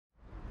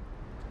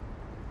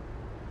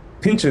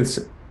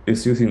Pinterest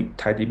is using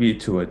TiDB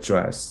to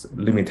address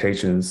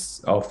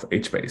limitations of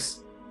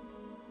HBase.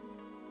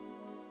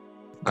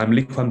 I'm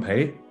Li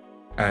Kuan-pei,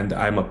 and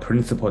I'm a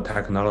principal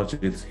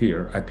technologist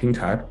here at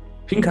PingCAP.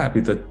 PingCAP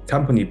is the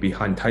company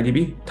behind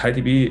TiDB.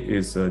 TiDB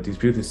is a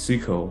distributed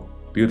SQL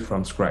built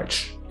from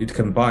scratch. It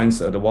combines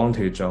the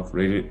advantage of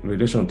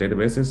relational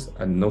databases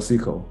and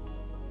NoSQL.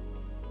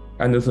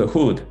 Under the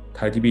hood,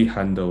 TiDB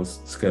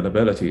handles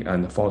scalability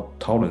and fault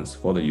tolerance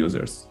for the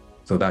users,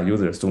 so that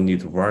users don't need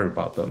to worry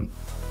about them.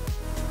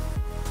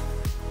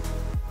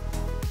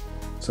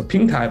 So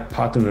PingCAP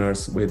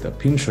partners with the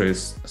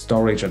Pinterest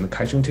storage and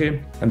caching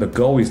team, and the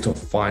goal is to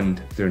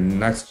find their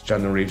next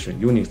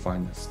generation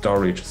unified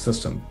storage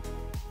system.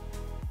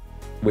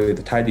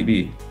 With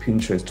TiDB,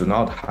 Pinterest do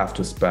not have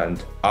to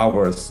spend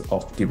hours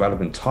of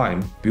development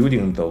time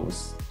building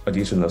those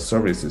additional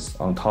services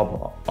on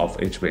top of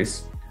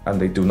HBase, and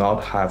they do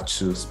not have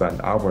to spend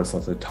hours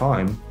of the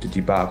time to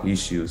debug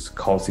issues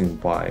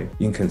caused by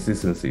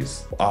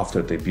inconsistencies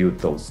after they build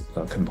those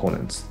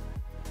components,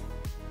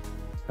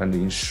 and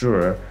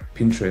ensure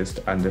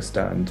Pinterest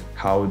understand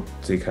how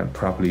they can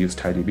properly use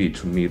TiDB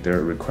to meet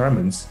their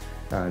requirements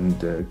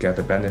and get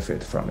the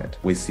benefit from it.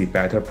 We see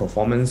better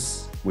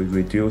performance, we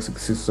reduce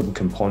system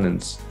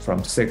components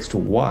from 6 to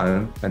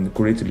 1 and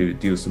greatly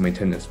reduce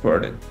maintenance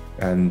burden.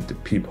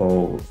 And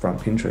people from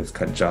Pinterest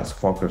can just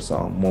focus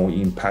on more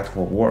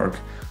impactful work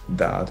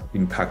that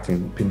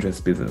impacting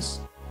Pinterest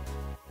business.